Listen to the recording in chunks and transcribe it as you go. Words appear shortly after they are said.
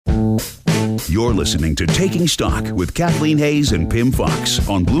You're listening to Taking Stock with Kathleen Hayes and Pim Fox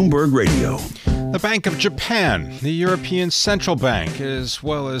on Bloomberg Radio. The Bank of Japan, the European Central Bank, as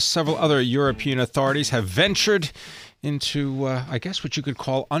well as several other European authorities have ventured into, I guess what you could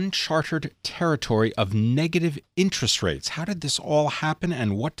call uncharted territory of negative interest rates. How did this all happen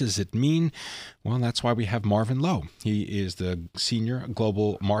and what does it mean? Well, that's why we have Marvin Lowe. He is the Senior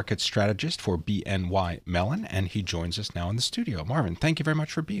Global Market Strategist for BNY Mellon, and he joins us now in the studio. Marvin, thank you very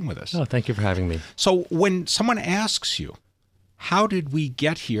much for being with us. Oh, thank you for having me. So when someone asks you, how did we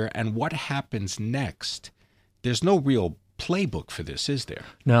get here and what happens next? There's no real playbook for this, is there?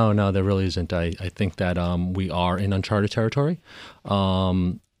 No, there really isn't. I think that we are in uncharted territory.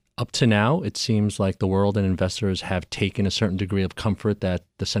 Up to now, it seems like the world and investors have taken a certain degree of comfort that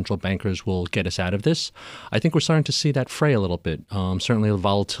the central bankers will get us out of this. I think we're starting to see that fray a little bit. Certainly the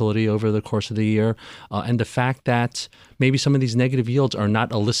volatility over the course of the year and the fact that maybe some of these negative yields are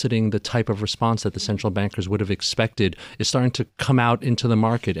not eliciting the type of response that the central bankers would have expected is starting to come out into the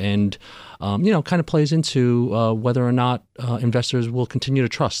market and, kind of plays into whether or not investors will continue to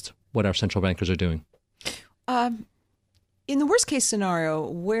trust what our central bankers are doing. In the worst case scenario,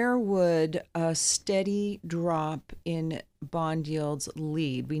 where would a steady drop in bond yields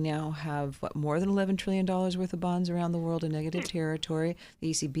lead? We now have, more than $11 trillion worth of bonds around the world in negative territory.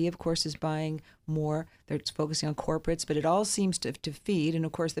 The ECB, of course, is buying more. They're focusing on corporates, but it all seems to feed. And,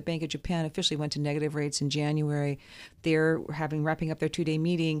 of course, the Bank of Japan officially went to negative rates in January. They're wrapping up their two-day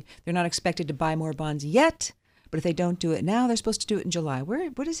meeting. They're not expected to buy more bonds yet, but if they don't do it now, they're supposed to do it in July.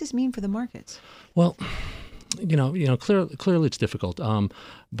 What does this mean for the markets? Well, clearly it's difficult.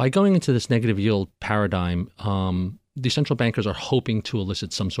 By going into this negative yield paradigm, the central bankers are hoping to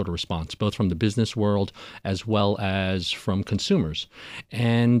elicit some sort of response, both from the business world as well as from consumers.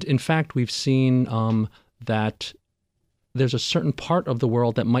 And in fact, we've seen that there's a certain part of the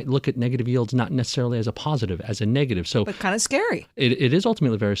world that might look at negative yields not necessarily as a positive, as a negative. But kind of scary. It is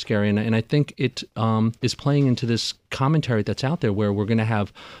ultimately very scary, and I think it is playing into this commentary that's out there where we're going to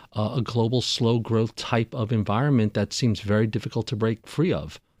have a global slow growth type of environment that seems very difficult to break free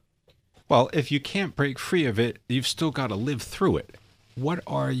of. Well, if you can't break free of it, you've still got to live through it. What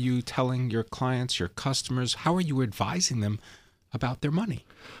are you telling your clients, your customers? How are you advising them about their money?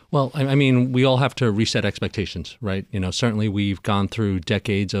 Well, I mean, we all have to reset expectations, right? Certainly we've gone through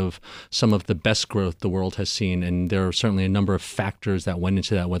decades of some of the best growth the world has seen, and there are certainly a number of factors that went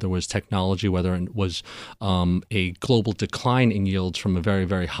into that, whether it was technology, whether it was a global decline in yields from a very,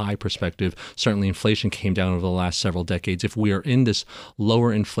 very high perspective. Certainly inflation came down over the last several decades. If we are in this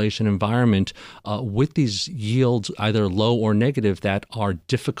lower inflation environment with these yields, either low or negative, that are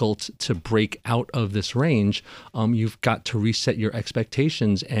difficult to break out of this range, you've got to reset your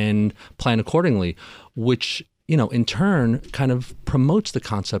expectations and plan accordingly, which, in turn kind of promotes the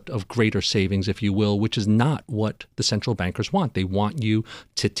concept of greater savings, if you will, which is not what the central bankers want. They want you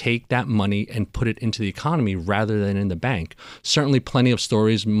to take that money and put it into the economy rather than in the bank. Certainly plenty of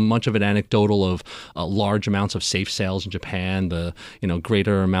stories, much of it anecdotal, of large amounts of safe sales in Japan, the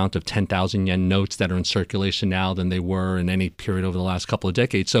greater amount of 10,000 yen notes that are in circulation now than they were in any period over the last couple of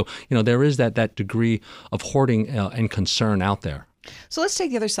decades. So, there is that degree of hoarding and concern out there. So let's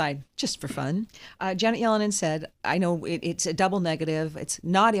take the other side, just for fun. Janet Yellen said, I know it's a double negative. It's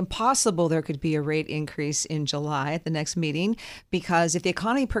not impossible there could be a rate increase in July at the next meeting, because if the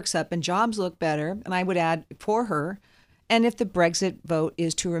economy perks up and jobs look better, and I would add for her, and if the Brexit vote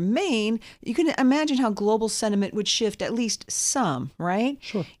is to remain, you can imagine how global sentiment would shift at least some, right?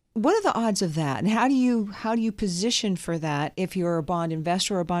 Sure. What are the odds of that? And how do you position for that if you're a bond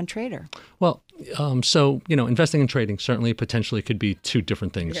investor or a bond trader? Well, investing and trading certainly potentially could be two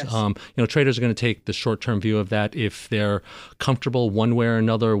different things. Yes. Traders are going to take the short-term view of that if they're comfortable one way or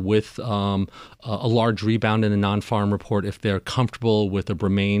another with a large rebound in the non-farm report. If they're comfortable with a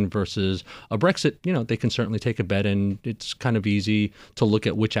Remain versus a Brexit, they can certainly take a bet, and it's kind of easy to look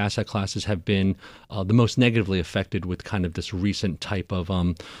at which asset classes have been the most negatively affected with kind of this recent type of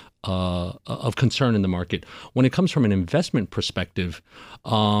concern in the market. When it comes from an investment perspective,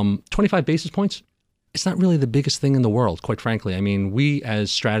 25 basis points, it's not really the biggest thing in the world, quite frankly. I mean, we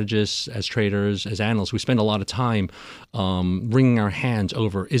as strategists, as traders, as analysts, we spend a lot of time wringing our hands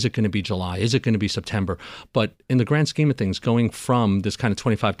over, is it going to be July? Is it going to be September? But in the grand scheme of things, going from this kind of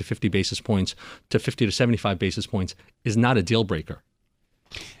 25 to 50 basis points to 50 to 75 basis points is not a deal breaker.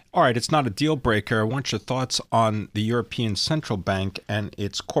 All right, it's not a deal breaker. I want your thoughts on the European Central Bank and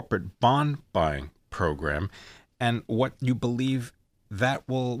its corporate bond buying program and what you believe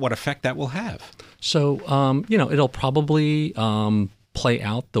what effect that will have. So, it'll probably play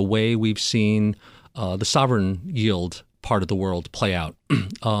out the way we've seen the sovereign yield part of the world play out.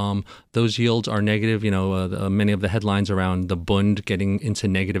 Those yields are negative. Many of the headlines around the Bund getting into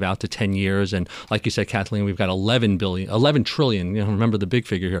negative out to 10 years. And like you said, Kathleen, we've got 11 trillion, remember the big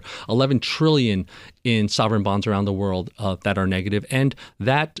figure here, 11 trillion in sovereign bonds around the world that are negative. And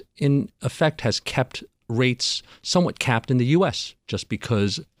that, in effect, has kept rates somewhat capped in the U.S., just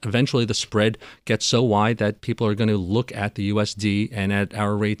because eventually the spread gets so wide that people are going to look at the USD and at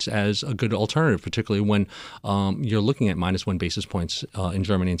our rates as a good alternative, particularly when you're looking at -1 basis points in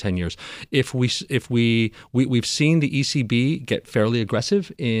Germany in 10 years. We've seen the ECB get fairly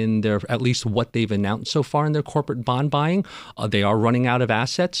aggressive in their, at least what they've announced so far in their corporate bond buying. They are running out of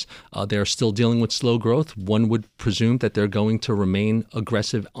assets. They're still dealing with slow growth. One would presume that they're going to remain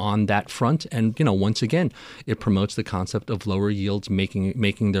aggressive on that front. And, once again, it promotes the concept of lower yields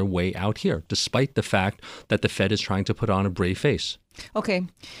making their way out here, despite the fact that the Fed is trying to put on a brave face. Okay,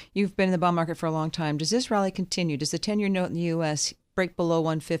 you've been in the bond market for a long time. Does this rally continue? Does the 10-year note in the U.S. break below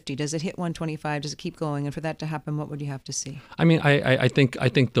 150? Does it hit 125? Does it keep going? And for that to happen, what would you have to see? I mean, I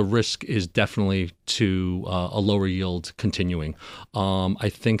think the risk is definitely to a lower yield continuing. I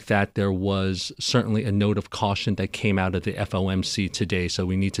think that there was certainly a note of caution that came out of the FOMC today, so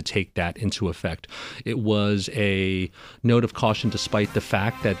we need to take that into effect. It was a note of caution despite the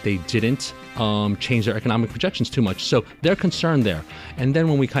fact that they didn't change their economic projections too much. So they're concerned there. And then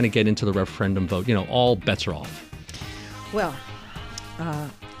when we kind of get into the referendum vote, all bets are off. Well,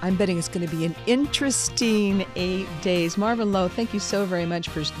 I'm betting it's going to be an interesting 8 days. Marvin Lowe, thank you so very much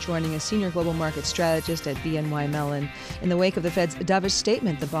for joining us, Senior Global Market Strategist at BNY Mellon. In the wake of the Fed's dovish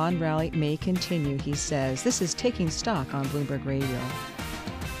statement, the bond rally may continue, he says. This is Taking Stock on Bloomberg Radio.